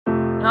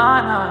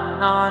na na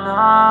na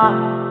na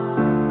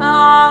na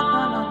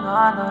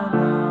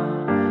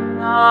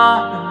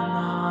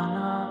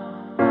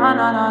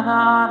na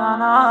na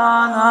na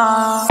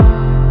na.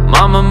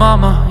 Mama,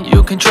 mama,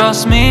 you can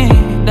trust me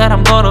that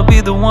I'm gonna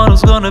be the one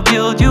who's gonna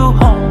build you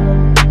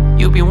home.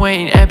 You've been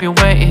waiting, I've been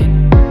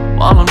waiting,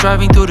 while I'm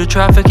driving through the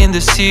traffic in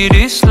the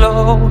city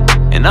slow.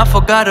 And I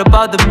forgot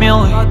about the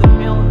million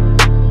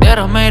that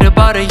I made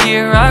about a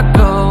year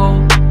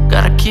ago.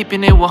 Gotta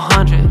keeping it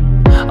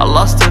 100, I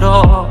lost it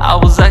all, I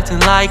was acting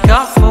like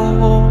a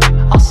fool.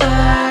 I'll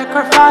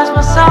sacrifice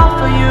myself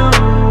for you,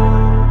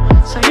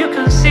 so you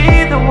can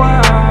see the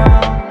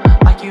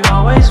world like you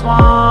always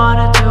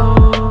wanted to.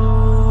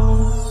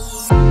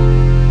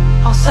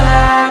 I'll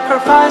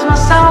sacrifice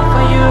myself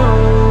for you,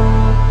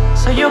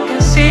 so you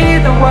can see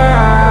the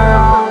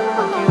world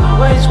like you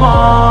always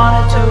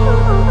wanted to.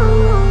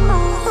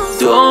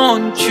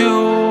 Don't you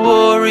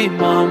worry,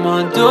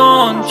 mama,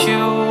 don't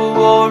you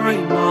worry,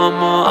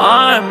 mama,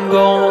 I'm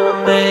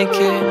gonna make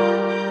it.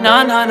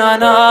 Na na na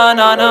na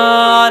na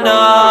na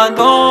na.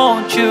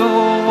 Don't you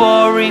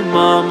worry,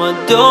 mama,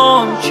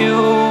 don't you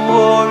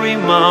worry,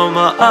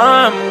 mama,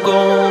 I'm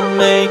gonna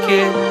make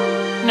it.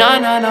 Na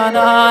na na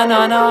na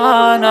na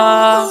na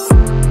na.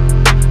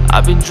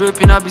 I've been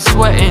dripping, I've been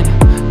sweating,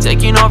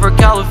 taking over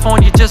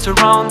California just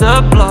around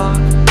the block.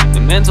 The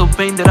mental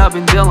pain that I've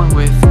been dealing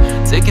with,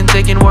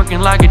 taking,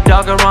 working like a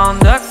dog around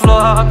the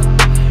clock.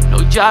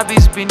 No job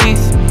is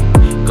beneath me,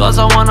 cause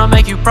I wanna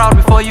make you proud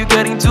before you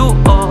getting too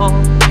old.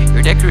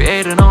 You're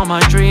decorating all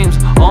my dreams,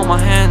 all my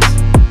hands.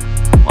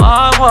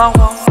 Whoa, whoa,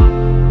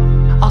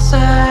 whoa. I'll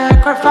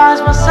sacrifice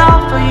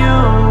myself for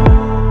you,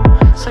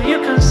 so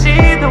you can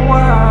see the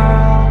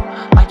world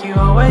like you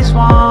always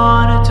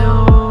wanted to.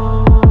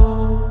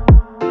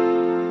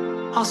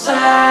 I'll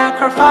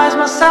sacrifice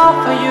myself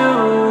for you,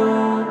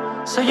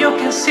 so you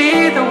can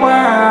see the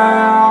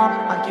world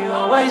like you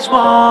always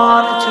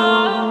wanted to.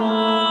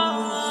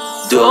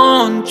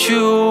 Don't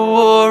you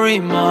worry,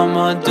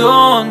 mama,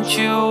 don't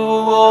you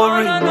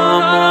worry,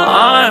 mama,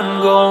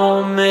 I'm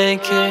gonna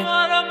make it.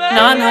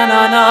 Na na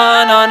na na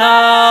na na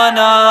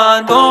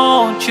na.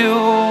 Don't you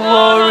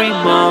worry,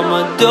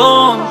 mama,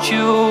 don't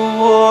you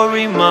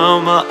worry,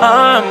 mama,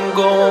 I'm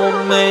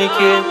gonna make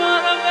it.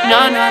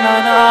 Na na na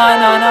na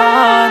na na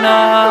na.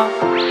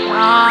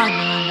 Na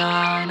na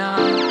na na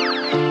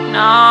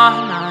na na na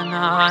na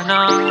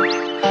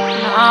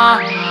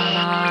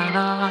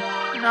na.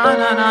 Na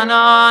na na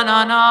na na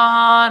na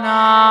na.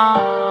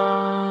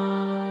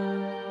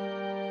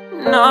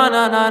 Na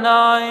na na na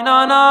na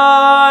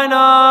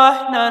na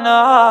na na.